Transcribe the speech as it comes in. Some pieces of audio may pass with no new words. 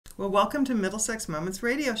Well, welcome to Middlesex Moments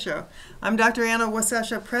Radio Show. I'm Dr. Anna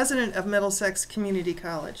Wasesha, president of Middlesex Community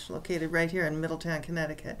College, located right here in Middletown,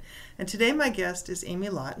 Connecticut. And today my guest is Amy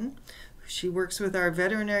Lawton. She works with our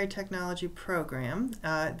veterinary technology program.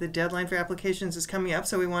 The deadline for applications is coming up,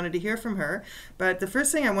 so we wanted to hear from her. But the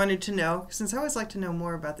first thing I wanted to know, since I always like to know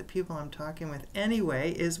more about the people I'm talking with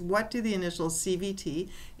anyway, is what do the initials CVT,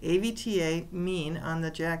 AVTA mean on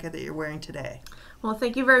the jacket that you're wearing today? Well,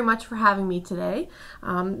 thank you very much for having me today.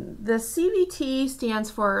 The CVT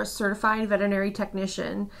stands for Certified Veterinary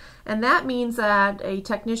Technician, and that means that a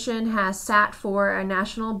technician has sat for a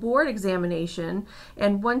national board examination,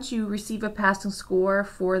 and once you receive a passing score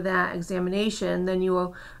for that examination, then you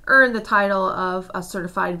will earn the title of a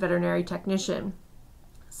Certified Veterinary Technician.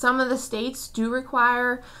 Some of the states do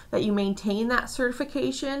require that you maintain that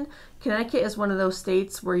certification. Connecticut is one of those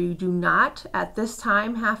states where you do not at this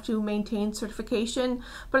time have to maintain certification,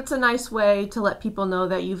 but it's a nice way to let people know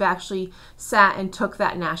that you've actually sat and took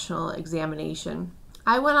that national examination.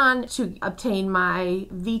 I went on to obtain my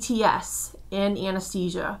VTS in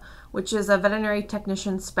anesthesia, which is a veterinary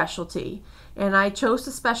technician specialty. And I chose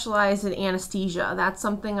to specialize in anesthesia. That's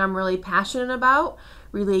something I'm really passionate about,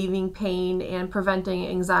 relieving pain and preventing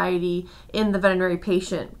anxiety in the veterinary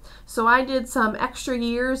patient. So I did some extra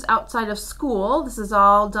years outside of school. This is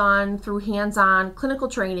all done through hands-on clinical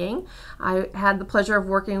training. I had the pleasure of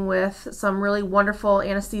working with some really wonderful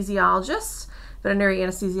anesthesiologists, veterinary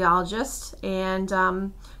anesthesiologists,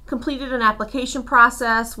 and completed an application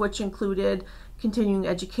process which included continuing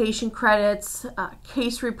education credits,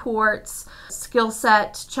 case reports, skill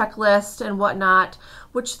set checklist, and whatnot,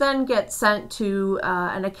 which then get sent to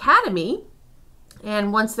an academy.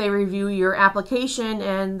 And once they review your application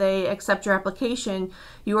and they accept your application,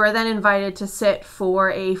 you are then invited to sit for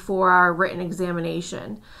a 4-hour written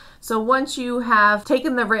examination. So once you have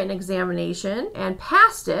taken the written examination and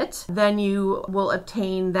passed it, then you will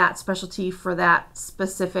obtain that specialty for that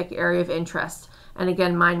specific area of interest. And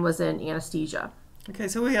again, mine was in anesthesia. Okay,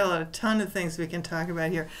 so we got a ton of things we can talk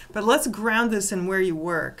about here, but let's ground this in where you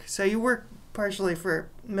work. So you work partially for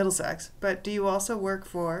Middlesex, but do you also work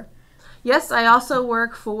for? Yes, I also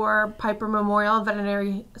work for Piper Memorial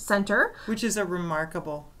Veterinary Center, which is a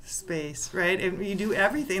remarkable space, right? And you do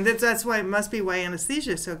everything. That's why it must be why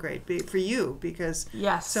anesthesia is so great for you, because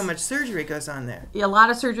yes, so much surgery goes on there. A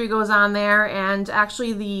lot of surgery goes on there, and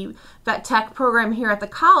actually the vet tech program here at the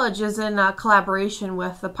college is in collaboration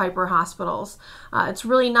with the Piper hospitals. It's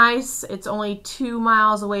really nice. It's only 2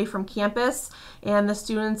 miles away from campus, and the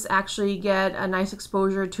students actually get a nice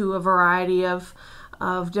exposure to a variety of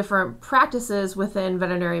different practices within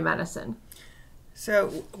veterinary medicine. So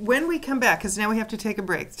when we come back, because now we have to take a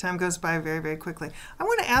break, the time goes by very, very quickly. I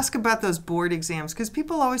want to ask about those board exams, because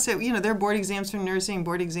people always say, you know, there are board exams for nursing,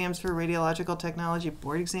 board exams for radiological technology,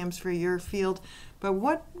 board exams for your field. But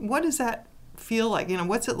what does that feel like? You know,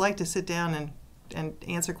 what's it like to sit down and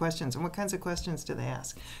answer questions, and what kinds of questions do they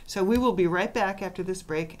ask? So we will be right back after this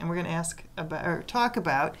break, and we're going to talk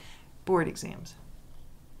about board exams.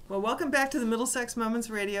 Well, welcome back to the Middlesex Moments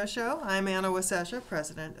Radio Show. I'm Anna Wasesha,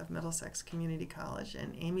 president of Middlesex Community College,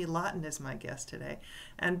 and Amy Lawton is my guest today.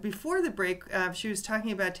 And before the break, she was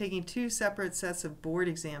talking about taking 2 separate sets of board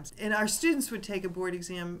exams, and our students would take a board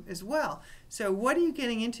exam as well. So what are you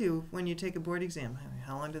getting into when you take a board exam?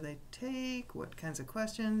 How long do they take? What kinds of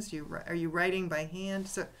questions? Are you writing by hand?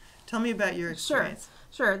 So tell me about your experience.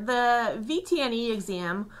 Sure. The VTNE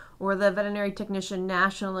exam, or the Veterinary Technician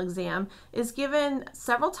National Exam, is given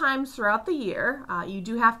several times throughout the year. You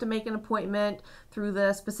do have to make an appointment through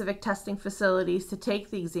the specific testing facilities to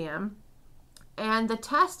take the exam. And the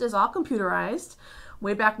test is all computerized.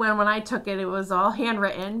 Way back when I took it, it was all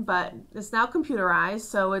handwritten, but it's now computerized,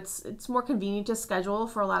 so it's more convenient to schedule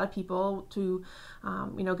for a lot of people to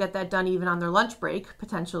get that done even on their lunch break,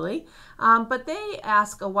 potentially. But they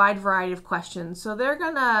ask a wide variety of questions. So they're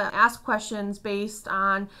going to ask questions based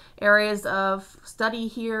on areas of study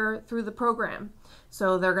here through the program.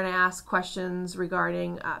 So they're going to ask questions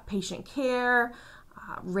regarding patient care,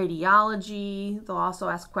 radiology. They'll also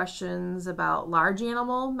ask questions about large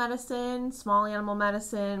animal medicine, small animal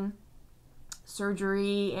medicine,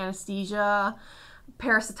 surgery, anesthesia,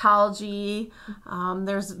 parasitology.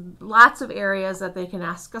 There's lots of areas that they can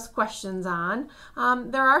ask us questions on.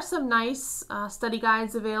 There are some nice study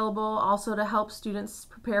guides available also to help students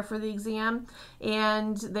prepare for the exam,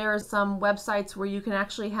 and there are some websites where you can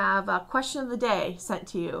actually have a question of the day sent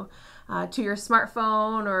to you. To your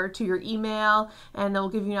smartphone or to your email, and they'll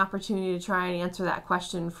give you an opportunity to try and answer that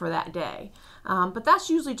question for that day. But that's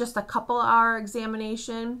usually just a couple-hour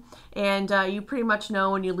examination, and you pretty much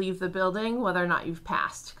know when you leave the building whether or not you've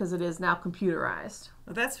passed, because it is now computerized.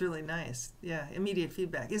 Well, that's really nice. Yeah, immediate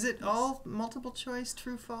feedback. Is it all multiple choice,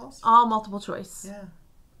 true, false? All multiple choice. Yeah.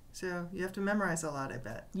 So you have to memorize a lot, I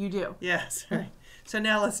bet. You do. Yes, right. So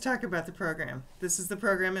now let's talk about the program. This is the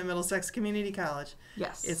program at Middlesex Community College.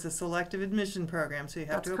 Yes. It's a selective admission program, so you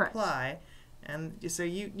have to apply. And so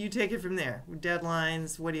you take it from there.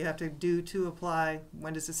 Deadlines, what do you have to do to apply?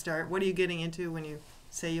 When does it start? What are you getting into when you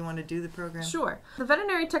say you want to do the program? Sure. The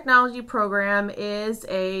veterinary technology program is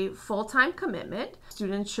a full-time commitment.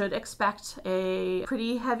 Students should expect a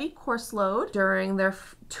pretty heavy course load during their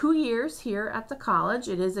 2 years here at the college.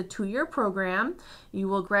 It is a 2-year program. You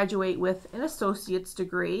will graduate with an associate's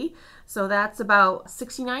degree. So that's about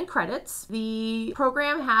 69 credits. The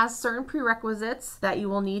program has certain prerequisites that you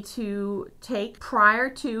will need to take prior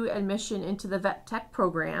to admission into the vet tech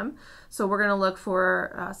program. So we're going to look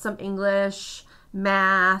for some English,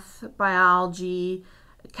 math, biology,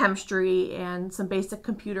 chemistry, and some basic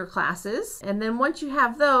computer classes. And then once you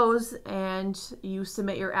have those and you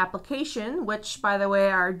submit your application, which by the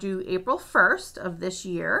way are due April 1st of this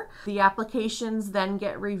year, the applications then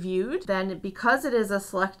get reviewed. Then because it is a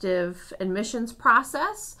selective admissions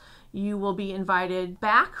process, you will be invited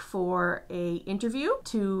back for a interview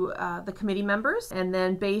to the committee members, and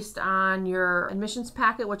then based on your admissions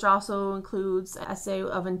packet, which also includes an essay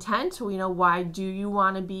of intent, why do you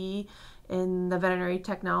want to be in the veterinary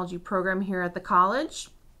technology program here at the college.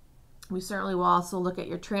 We certainly will also look at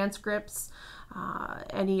your transcripts,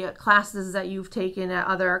 any classes that you've taken at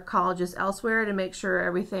other colleges elsewhere to make sure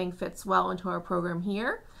everything fits well into our program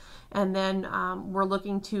here. And then we're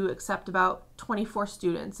looking to accept about 24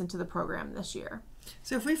 students into the program this year.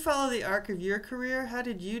 So if we follow the arc of your career, how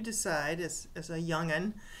did you decide as a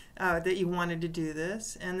young'un that you wanted to do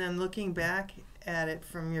this? And then looking back at it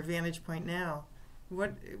from your vantage point now,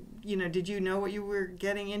 what did you know what you were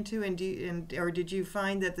getting into, or did you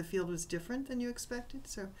find that the field was different than you expected?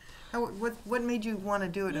 So what made you want to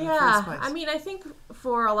do it in the first place? I mean, I think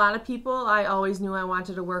for a lot of people, I always knew I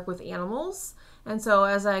wanted to work with animals. And so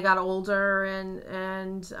as I got older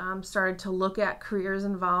and started to look at careers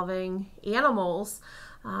involving animals,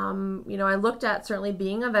 I looked at certainly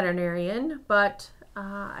being a veterinarian, but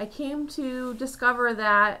I came to discover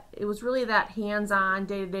that it was really that hands-on,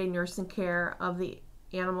 day-to-day nursing care of the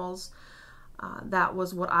animals that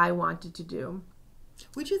was what I wanted to do.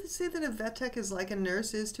 Would you say that a vet tech is like a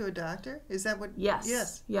nurse is to a doctor? Is that what? Yes.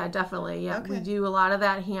 Yes. Yeah, definitely. Yeah, okay. We do a lot of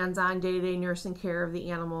that hands-on, day-to-day nursing care of the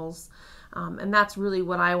animals. And that's really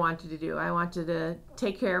what I wanted to do. I wanted to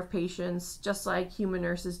take care of patients just like human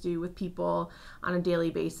nurses do with people on a daily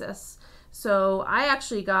basis. So I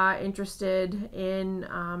actually got interested in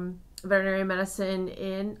veterinary medicine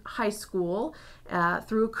in high school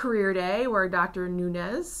through a career day where Dr.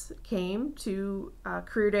 Nunez came to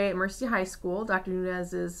career day at Mercy High School. Dr.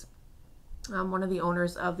 Nunez is one of the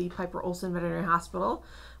owners of the Piper Olson Veterinary Hospital,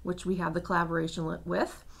 which we have the collaboration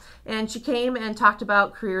with. And she came and talked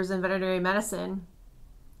about careers in veterinary medicine.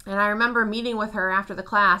 And I remember meeting with her after the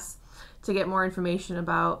class to get more information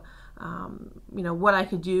about what I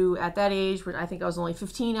could do at that age. I think I was only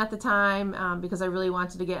 15 at the time because I really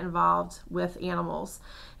wanted to get involved with animals.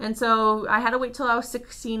 And so I had to wait till I was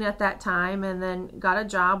 16 at that time, and then got a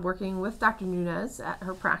job working with Dr. Nunez at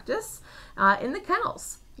her practice in the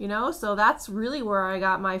kennels. So that's really where I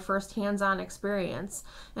got my first hands-on experience.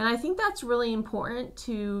 And I think that's really important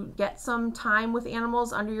to get some time with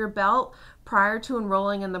animals under your belt prior to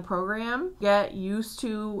enrolling in the program. Get used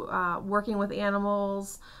to working with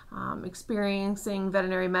animals, experiencing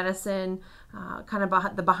veterinary medicine, kind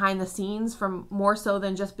of the behind the scenes from more so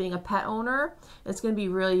than just being a pet owner. It's going to be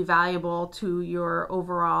really valuable to your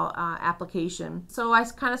overall application. So I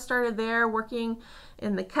kind of started there working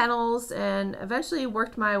in the kennels and eventually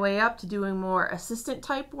worked my way up to doing more assistant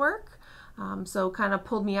type work. So kind of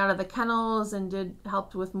pulled me out of the kennels and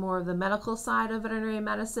helped with more of the medical side of veterinary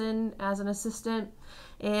medicine as an assistant.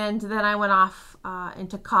 And then I went off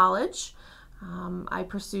into college. I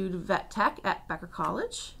pursued vet tech at Becker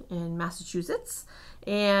College in Massachusetts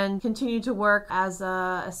and continued to work as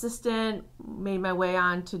an assistant, made my way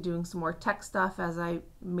on to doing some more tech stuff as I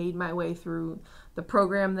made my way through the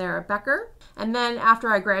program there at Becker. And then after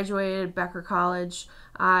I graduated Becker College,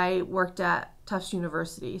 I worked at Tufts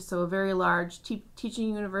University, so a very large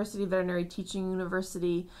teaching university, veterinary teaching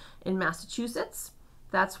university in Massachusetts.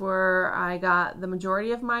 That's where I got the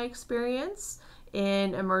majority of my experience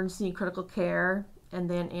in emergency critical care and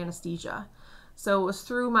then anesthesia. So it was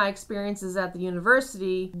through my experiences at the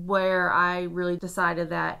university where I really decided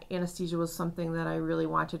that anesthesia was something that I really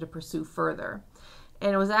wanted to pursue further.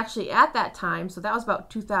 And it was actually at that time, so that was about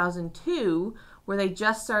 2002, where they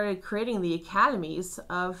just started creating the academies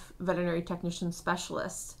of veterinary technician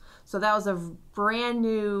specialists. So that was a brand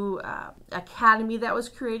new academy that was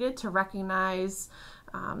created to recognize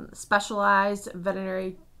specialized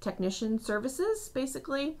veterinary technician services,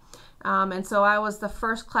 basically. And so I was the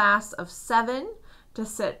first class of 7 to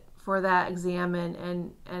sit for that exam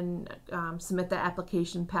and submit the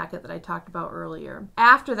application packet that I talked about earlier.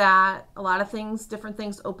 After that, a lot of different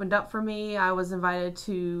things opened up for me. I was invited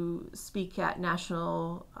to speak at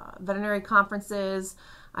national veterinary conferences.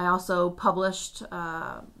 I also published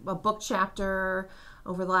a book chapter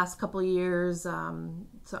over the last couple of years, some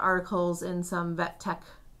articles in some vet tech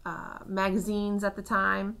magazines at the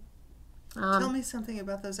time. Tell me something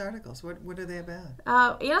about those articles. What are they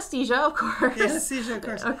about? Anesthesia, of course. Anesthesia, of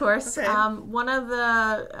course. Of course. Okay. One of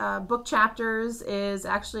the book chapters is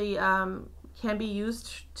actually can be used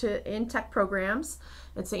in tech programs.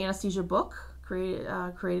 It's an anesthesia book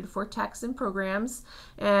created for techs and programs,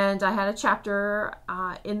 and I had a chapter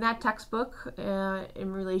in that textbook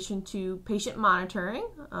in relation to patient monitoring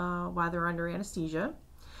while they're under anesthesia.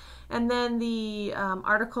 And then the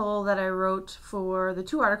article that I wrote the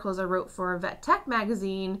 2 articles I wrote for Vet Tech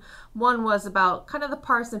magazine, one was about kind of the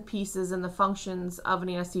parts and pieces and the functions of an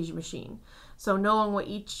anesthesia machine. So knowing what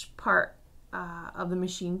each part of the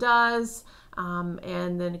machine does,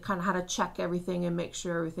 and then kind of how to check everything and make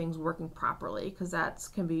sure everything's working properly, because that's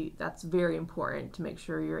very important to make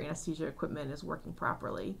sure your anesthesia equipment is working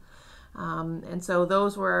properly. And so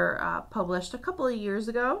those were published a couple of years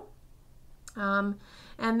ago.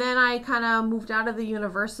 And then I kind of moved out of the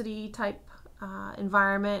university type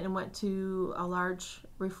environment and went to a large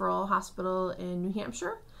referral hospital in New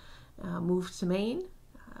Hampshire, moved to Maine,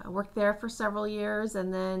 worked there for several years,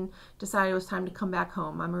 and then decided it was time to come back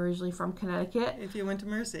home. I'm originally from Connecticut. If you went to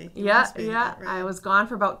Mercy. Yeah. Right. I was gone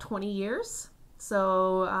for about 20 years.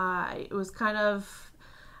 So it was kind of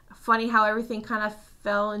funny how everything kind of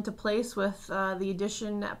fell into place with the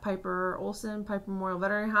addition that Piper Memorial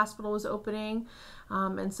Veterinary Hospital was opening.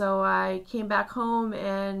 And so I came back home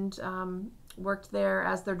and worked there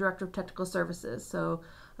as their director of technical services. So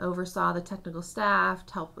I oversaw the technical staff,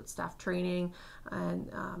 helped with staff training and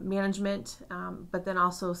management, but then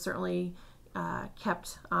also certainly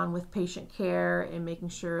kept on with patient care and making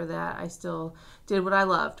sure that I still did what I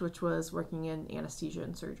loved, which was working in anesthesia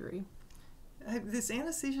and surgery. This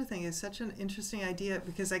anesthesia thing is such an interesting idea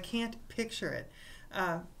because I can't picture it.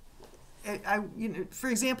 For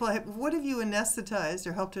example, what have you anesthetized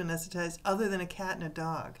or helped to anesthetize other than a cat and a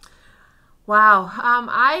dog? Wow.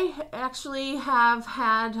 I actually have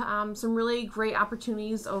had some really great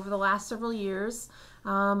opportunities over the last several years.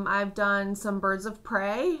 I've done some birds of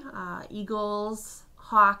prey, eagles,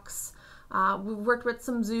 hawks. We've worked with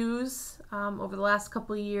some zoos over the last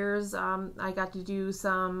couple of years. I got to do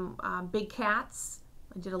some big cats.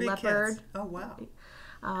 I did a big leopard. Cats. Oh, wow.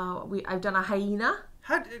 I've done a hyena.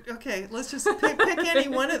 Okay, let's just pick any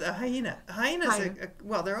one of the hyena. Hyenas,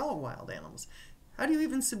 well, they're all wild animals. How do you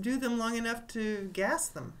even subdue them long enough to gas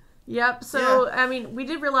them? Yep. So, Yeah. I mean, we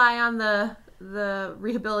did rely on the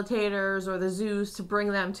rehabilitators or the zoos to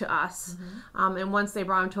bring them to us. Mm-hmm. And once they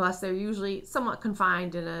brought them to us, they're usually somewhat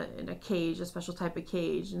confined in a cage, a special type of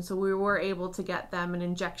cage. And so we were able to get them an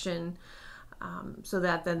injection so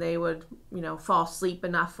that then they would, fall asleep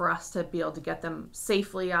enough for us to be able to get them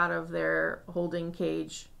safely out of their holding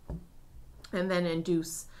cage and then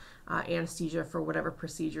induce anesthesia for whatever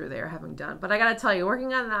procedure they're having done. But I got to tell you,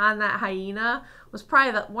 working on that hyena was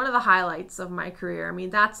probably one of the highlights of my career. I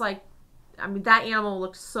mean, that animal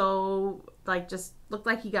looked just looked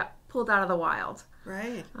like he got pulled out of the wild.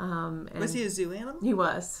 Right. Was he a zoo animal? He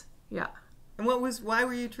was, yeah. And why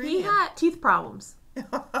were you treating him? He had teeth problems.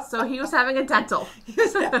 So he was having a dental.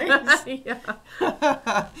 Yeah.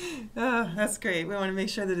 Oh, that's great. We want to make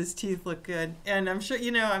sure that his teeth look good. And I'm sure,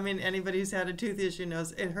 anybody who's had a tooth issue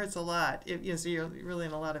knows it hurts a lot. So you're really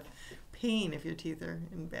in a lot of pain if your teeth are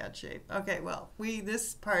in bad shape. Okay, well,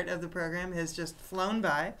 this part of the program has just flown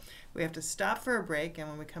by. We have to stop for a break, and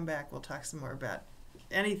when we come back, we'll talk some more about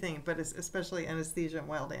anything, but especially anesthesia and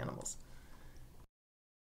wild animals.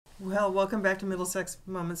 Well, welcome back to Middlesex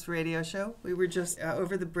Moments Radio Show. We were just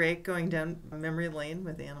over the break going down memory lane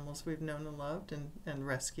with animals we've known and loved and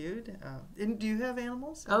rescued. Do you have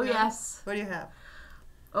animals? Oh, yes. What do you have?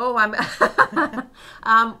 Oh,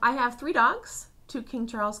 I have 3 dogs, 2 King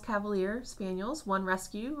Charles Cavalier Spaniels, 1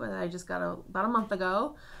 rescue that I just got about a month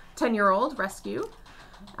ago, 10-year-old rescue.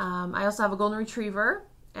 I also have a golden retriever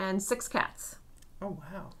and 6 cats. Oh,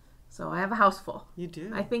 wow. So I have a house full. You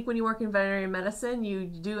do. I think when you work in veterinary medicine, you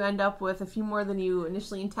do end up with a few more than you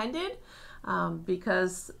initially intended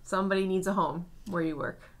because somebody needs a home where you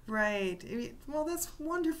work. Right. Well, that's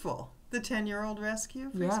wonderful. The 10-year-old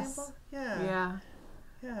rescue, for example? Yeah.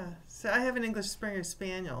 Yeah. So I have an English Springer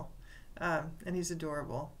Spaniel, and he's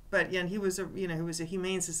adorable. But yeah, and he was a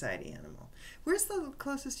Humane Society animal. Where's the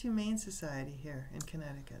closest Humane Society here in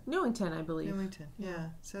Connecticut? Newington, I believe. Newington, yeah.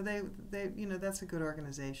 So they that's a good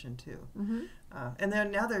organization too. Mm-hmm.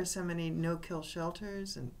 And now there's so many no-kill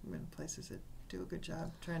shelters and places that do a good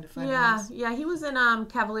job trying to find homes. Yeah, he was in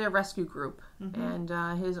Cavalier Rescue Group, mm-hmm.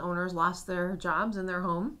 and his owners lost their jobs and their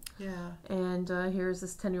home. Yeah. And here's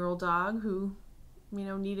this 10-year-old dog who,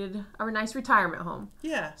 needed a nice retirement home.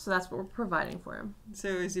 Yeah. So that's what we're providing for him. So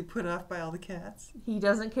is he put off by all the cats? He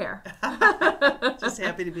doesn't care. Just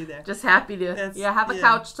happy to be there. Just happy to have a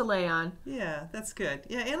couch to lay on. Yeah, that's good.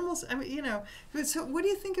 Yeah, animals, so what do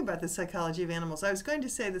you think about the psychology of animals? I was going to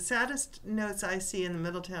say the saddest notes I see in the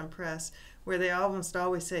Middletown press, where they almost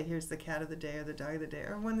always say, here's the cat of the day or the dog of the day,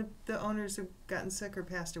 or when the owners have gotten sick or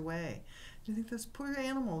passed away. Do you think those poor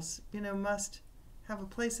animals, must have a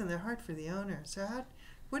place in their heart for the owner? So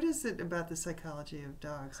what is it about the psychology of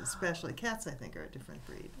dogs, especially cats? I think are a different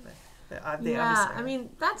breed, but they obviously are.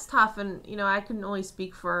 That's tough, and I can only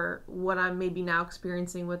speak for what I'm maybe now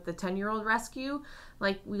experiencing with the 10-year-old rescue.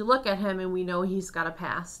 Like, we look at him and we know he's got a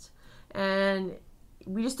past, and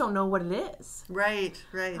we just don't know what it is. Right.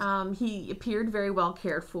 He appeared very well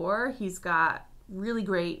cared for. He's got really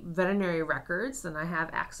great veterinary records, and I have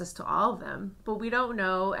access to all of them, but we don't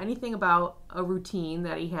know anything about a routine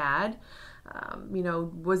that he had.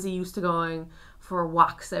 Was he used to going for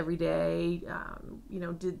walks every day?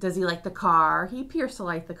 Does he like the car? He appears to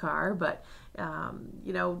like the car, but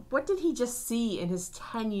what did he just see in his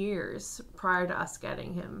 10 years prior to us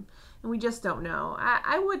getting him? And we just don't know.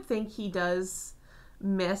 I would think he does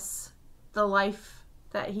miss the life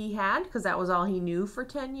that he had, because that was all he knew for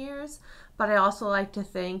 10 years. But I also like to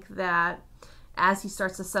think that as he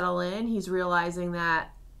starts to settle in, he's realizing that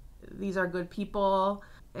these are good people,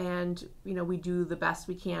 and we do the best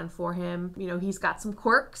we can for him. He's got some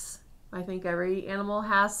quirks. I think every animal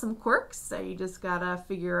has some quirks, so you just gotta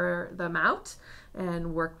figure them out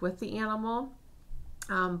and work with the animal.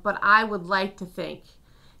 But I would like to think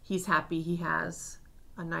he's happy he has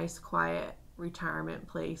a nice, quiet retirement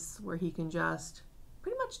place where he can just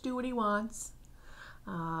pretty much do what he wants.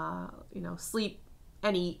 Sleep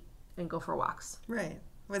and eat and go for walks. Right.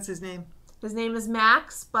 What's his name? His name is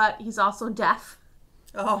Max, but he's also deaf.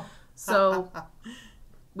 Oh. So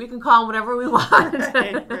we can call him whatever we want.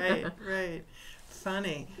 Right.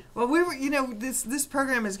 Funny. Well, we were, this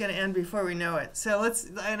program is going to end before we know it. So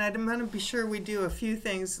and I'm going to be sure we do a few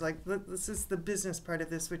things, like this is the business part of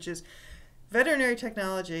this, which is veterinary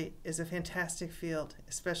technology is a fantastic field,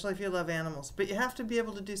 especially if you love animals. But you have to be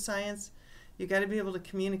able to do science. You got to be able to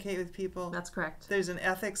communicate with people. That's correct. There's an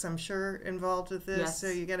ethics, I'm sure, involved with this. Yes. So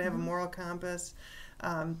you got to have a moral compass.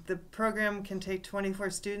 The program can take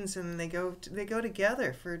 24 students, and they go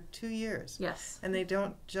together for 2 years. Yes. And they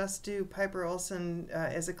don't just do Piper Olson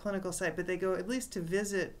as a clinical site, but they go at least to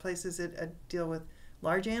visit places that deal with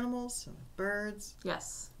large animals, birds.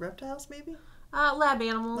 Yes. Reptiles, maybe. Lab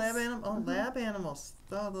animals. Lab animals.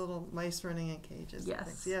 Oh, the little mice running in cages. Yes. And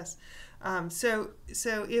things. Yes. So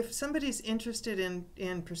if somebody's interested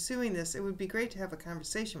in pursuing this, it would be great to have a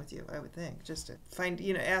conversation with you, I would think, just to find,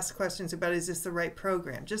 ask questions about, is this the right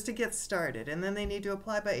program, just to get started. And then they need to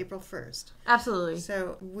apply by April 1st. Absolutely.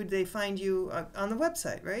 So would they find you on the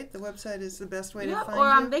website, right? The website is the best way to find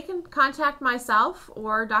or you? they can contact myself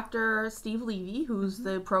or Dr. Steve Levy, who's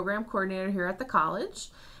the program coordinator here at the college.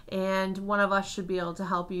 And one of us should be able to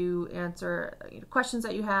help you answer questions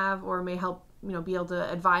that you have, or may help be able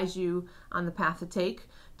to advise you on the path to take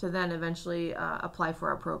to then eventually apply for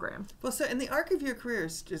our program. Well, so, and the arc of your career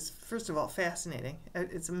is just, first of all, fascinating.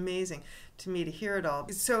 It's amazing to me to hear it all.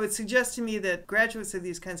 So it suggests to me that graduates of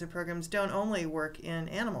these kinds of programs don't only work in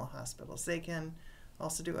animal hospitals. They can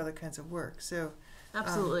also do other kinds of work. So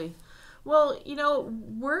absolutely. Well,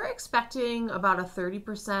 we're expecting about a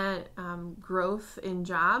 30% growth in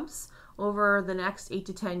jobs over the next 8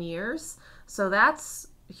 to 10 years. So that's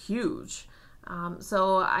huge.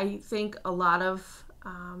 So I think a lot of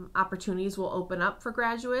opportunities will open up for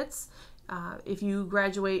graduates. If you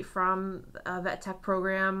graduate from a vet tech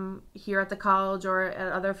program here at the college or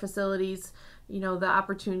at other facilities, the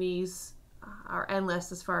opportunities are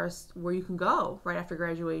endless as far as where you can go right after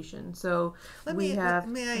graduation. So may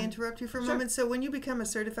I interrupt you for a Sure. moment? So when you become a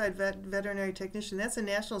certified veterinary technician, that's a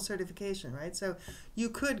national certification, right? So you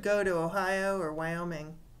could go to Ohio or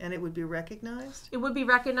Wyoming and it would be recognized? It would be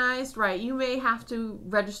recognized, right. You may have to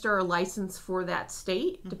register a license for that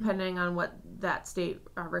state, depending on what that state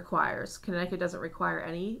requires. Connecticut doesn't require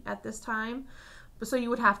any at this time. So you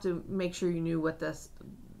would have to make sure you knew what this,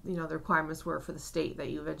 the requirements were for the state that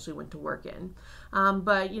you eventually went to work in.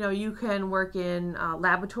 But you can work in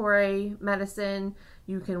laboratory medicine.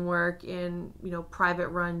 You can work in private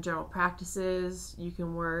run general practices. You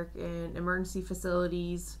can work in emergency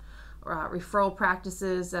facilities, referral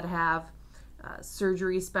practices that have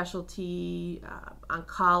surgery specialty,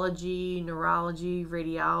 oncology, neurology,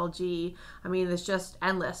 radiology. I mean, it's just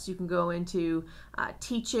endless. You can go into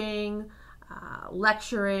teaching,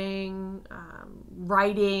 lecturing,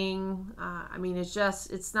 writing. I mean,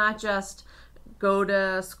 it's not just go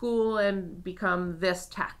to school and become this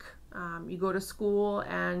tech. You go to school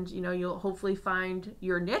and you'll hopefully find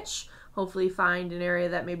your niche, hopefully find an area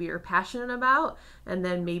that maybe you're passionate about, and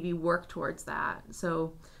then maybe work towards that.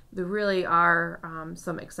 So there really are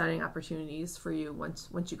some exciting opportunities for you once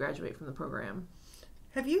you graduate from the program.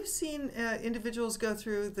 Have you seen individuals go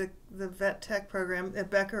through the vet tech program at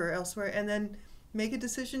Becker or elsewhere and then make a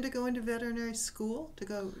decision to go into veterinary school, to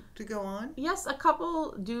go on? Yes, a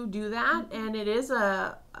couple do that, and it is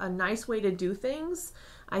a nice way to do things.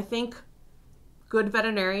 I think good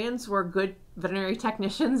veterinarians were good veterinary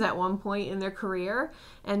technicians at one point in their career,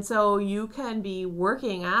 and so you can be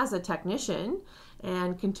working as a technician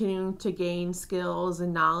and continuing to gain skills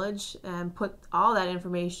and knowledge and put all that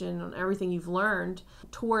information on everything you've learned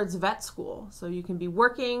towards vet school. So you can be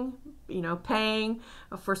working, paying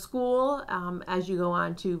for school as you go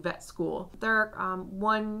on to vet school. There are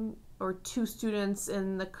 1 or 2 students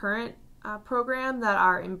in the current program that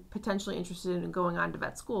are potentially interested in going on to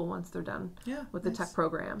vet school once they're done with the tech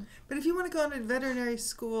program. But if you want to go on to veterinary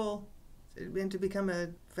school and to become a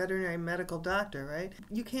veterinary medical doctor, right?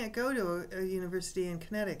 You can't go to a university in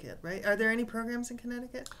Connecticut, right? Are there any programs in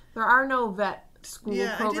Connecticut? There are no vet school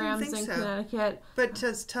programs I didn't think in so. Connecticut. But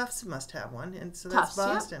Tufts must have one, and so that's Tufts,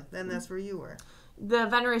 Boston. Then that's where you were. The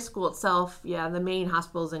veterinary school itself, the main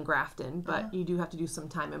hospital is in Grafton, but you do have to do some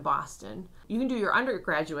time in Boston. You can do your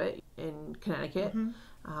undergraduate in Connecticut,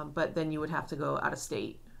 but then you would have to go out of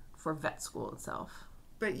state for vet school itself.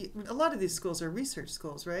 But a lot of these schools are research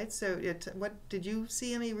schools, right? So what did you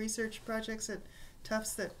see any research projects at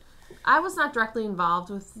Tufts that... I was not directly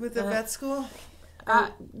involved with the vet school?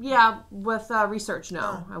 With research,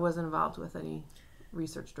 no. I wasn't involved with any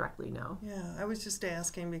research directly, no. Yeah, I was just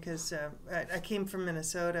asking because I came from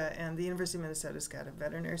Minnesota, and the University of Minnesota's got a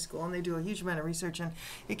veterinary school, and they do a huge amount of research, and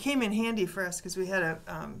it came in handy for us because we had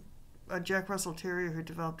a Jack Russell Terrier who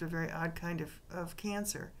developed a very odd kind of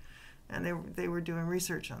cancer, and they were doing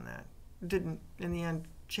research on that. Didn't, in the end,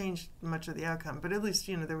 change much of the outcome, but at least,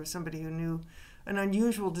 there was somebody who knew an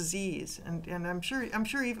unusual disease, and I'm sure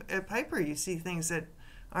even at Piper you see things that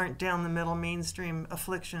aren't down the middle mainstream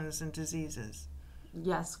afflictions and diseases.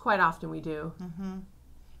 Yes, quite often we do. Mm-hmm.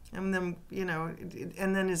 And then,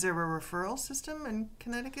 and then is there a referral system in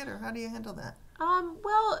Connecticut, or how do you handle that?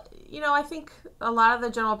 Well, I think a lot of the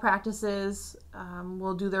general practices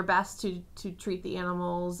will do their best to treat the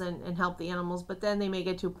animals and help the animals, but then they may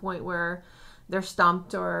get to a point where they're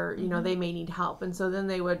stumped or, they may need help. And so then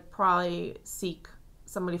they would probably seek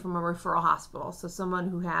somebody from a referral hospital. So someone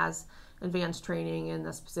who has advanced training in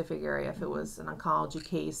the specific area. If it was an oncology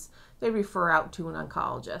case, they refer out to an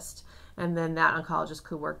oncologist. And then that oncologist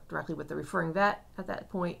could work directly with the referring vet at that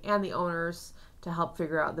point and the owners to help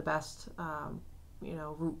figure out the best,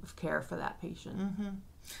 route of care for that patient. Mm-hmm.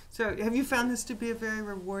 So have you found this to be a very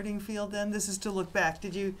rewarding field then? This is to look back.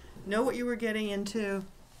 Did you know what you were getting into?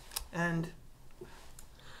 And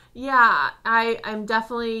yeah, I'm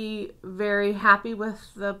definitely very happy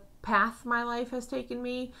with the path my life has taken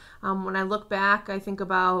me. When I look back, I think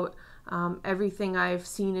about everything I've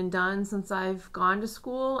seen and done since I've gone to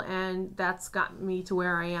school, and that's got me to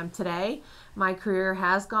where I am today. My career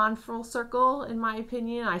has gone full circle, in my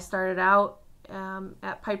opinion. I started out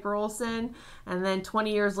at Piper Olson, and then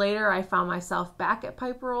 20 years later I found myself back at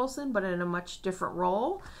Piper Olson, but in a much different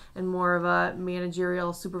role and more of a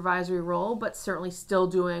managerial supervisory role, but certainly still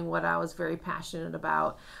doing what I was very passionate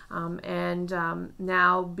about.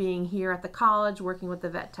 Now being here at the college, working with the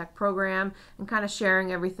vet tech program and kind of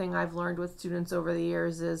sharing everything I've learned with students over the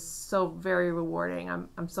years is so very rewarding.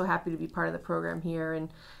 I'm so happy to be part of the program here and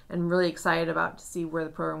really excited about to see where the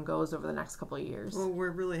program goes over the next couple of years. Well,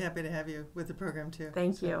 we're really happy to have you with the program too.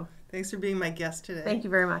 Thank you. Thanks for being my guest today. Thank you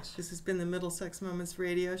very much. This has been the Middlesex Moments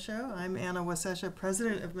radio show. I'm Anna Wasesha,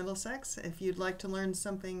 president of Middlesex. If you'd like to learn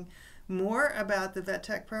something more about the vet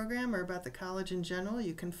tech program or about the college in general,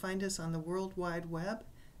 you can find us on the World Wide Web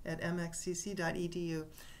at mxcc.edu.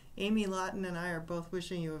 Amy Lawton and I are both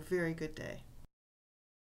wishing you a very good day.